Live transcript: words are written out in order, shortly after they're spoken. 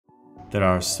There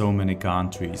are so many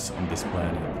countries on this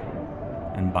planet,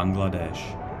 and Bangladesh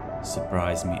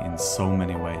surprised me in so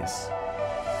many ways.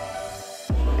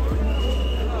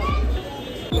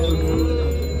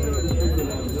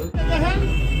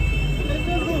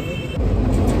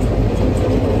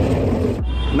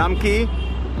 Namki,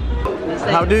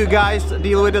 how do you guys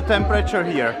deal with the temperature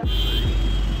here?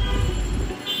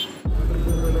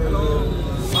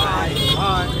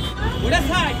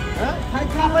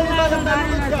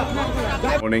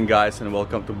 Morning guys, and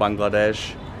welcome to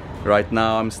Bangladesh. Right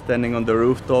now I'm standing on the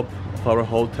rooftop of our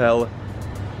hotel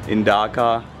in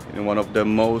Dhaka, in one of the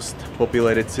most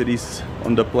populated cities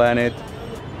on the planet,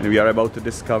 and we are about to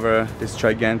discover this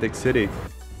gigantic city.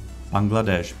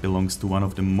 Bangladesh belongs to one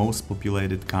of the most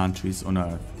populated countries on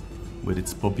earth, with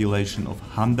its population of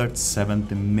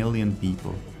 170 million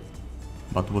people.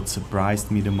 But what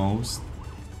surprised me the most,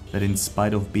 that in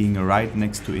spite of being right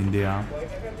next to India,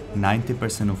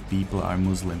 90% of people are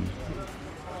Muslim.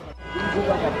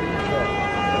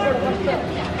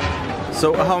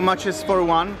 So how much is for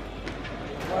one?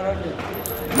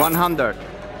 100.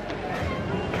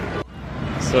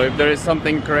 So if there is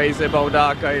something crazy about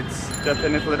Dhaka, it's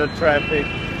definitely the traffic.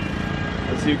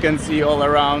 As you can see all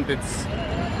around, it's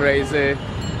crazy.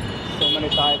 So many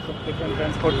types of different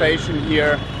transportation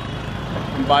here.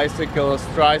 Bicycles,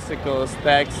 tricycles,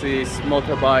 taxis,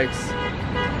 motorbikes.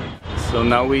 So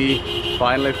now we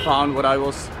finally found what I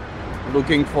was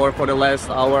looking for the last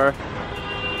hour.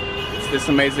 It's this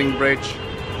amazing bridge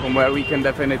from where we can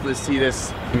definitely see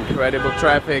this incredible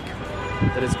traffic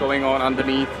that is going on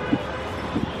underneath.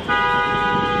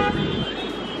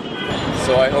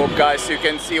 So I hope guys you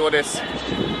can see what is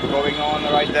going on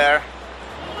right there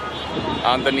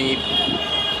underneath.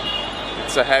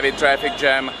 It's a heavy traffic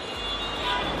jam.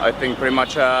 I think pretty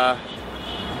much a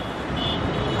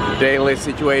daily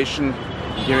situation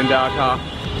here in Dhaka.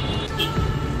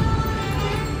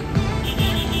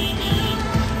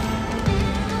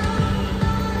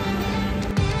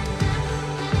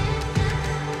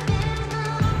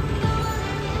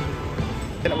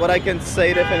 What I can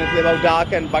say definitely about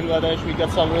Dhaka and Bangladesh, we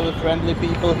got some really friendly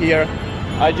people here.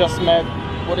 I just met,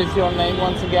 what is your name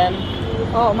once again?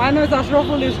 Oh, my name is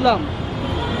Ashraful Islam.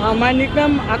 My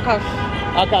nickname Akash.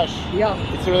 Akash? Yeah.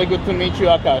 It's really good to meet you,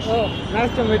 Akash. Oh,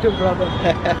 nice to meet you, brother.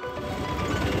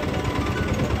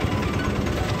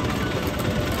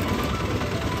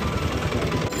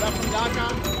 You're from Dhaka?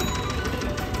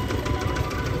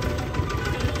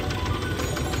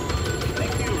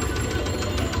 Thank you.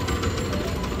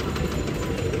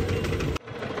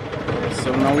 So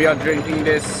now we are drinking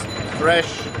this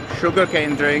fresh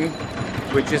sugarcane drink,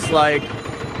 which is like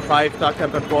 5 taka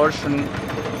per portion,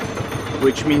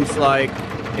 which means, like,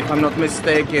 if I'm not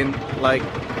mistaken, like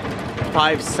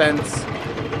 5 cents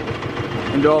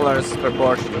in dollars per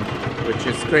portion, which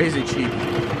is crazy cheap.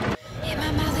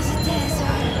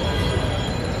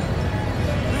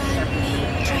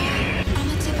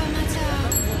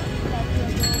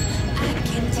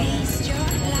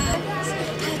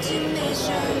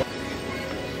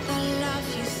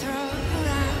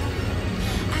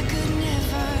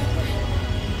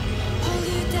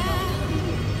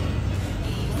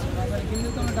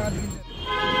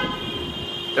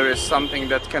 There is something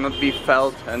that cannot be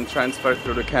felt and transferred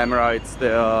through the camera. It's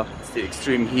the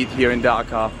extreme heat here in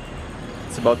Dhaka.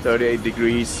 It's about 38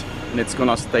 degrees, and it's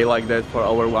gonna stay like that for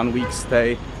our 1 week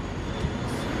stay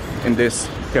in this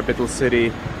capital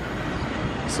city.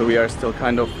 So we are still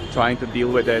kind of trying to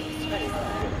deal with it.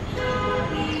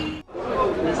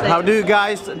 How do you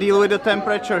guys deal with the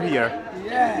temperature here?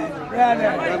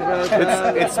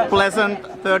 It's pleasant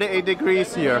 38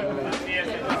 degrees here.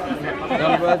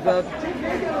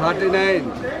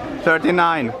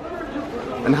 39.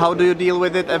 And how do you deal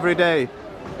with it every day?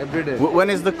 Every day. When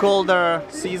is the colder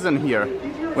season here?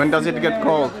 When does it get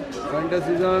cold? Winter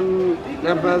season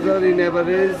temperature in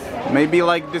average Maybe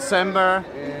like December?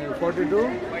 42.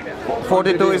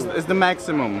 42 is the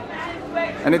maximum.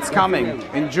 And it's coming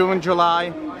in June,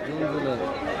 July.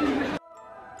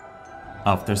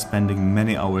 After spending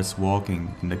many hours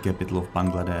walking in the capital of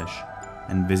Bangladesh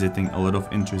and visiting a lot of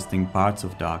interesting parts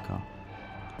of Dhaka,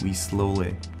 we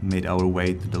slowly made our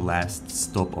way to the last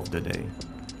stop of the day,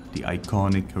 the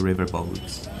iconic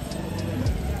riverboats.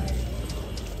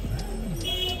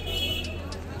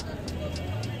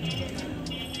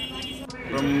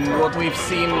 From what we've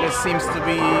seen, this seems to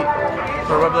be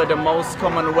probably the most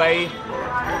common way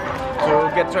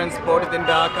to get transported in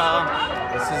Dhaka.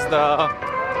 This is the,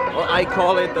 well, I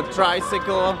call it the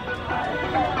tricycle,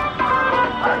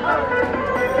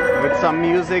 with some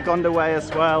music on the way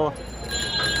as well.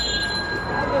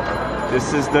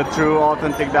 This is the true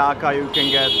authentic Dhaka you can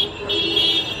get.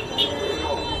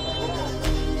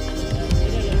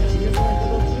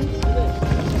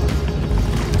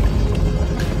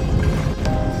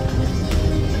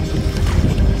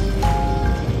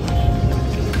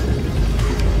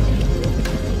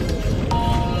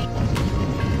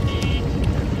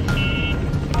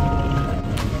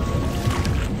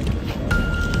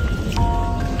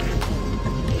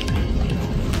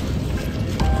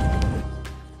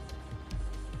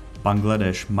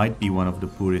 Bangladesh might be one of the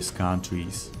poorest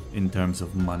countries in terms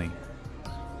of money,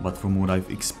 but from what I've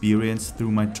experienced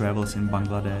through my travels in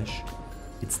Bangladesh,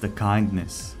 it's the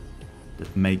kindness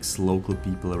that makes local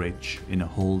people rich in a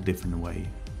whole different way.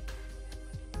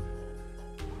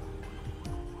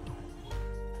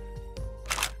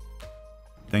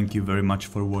 Thank you very much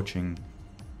for watching.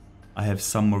 I have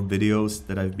some more videos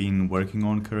that I've been working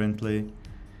on currently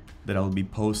that I'll be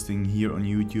posting here on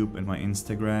YouTube and my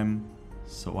Instagram.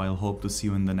 So I'll hope to see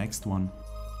you in the next one.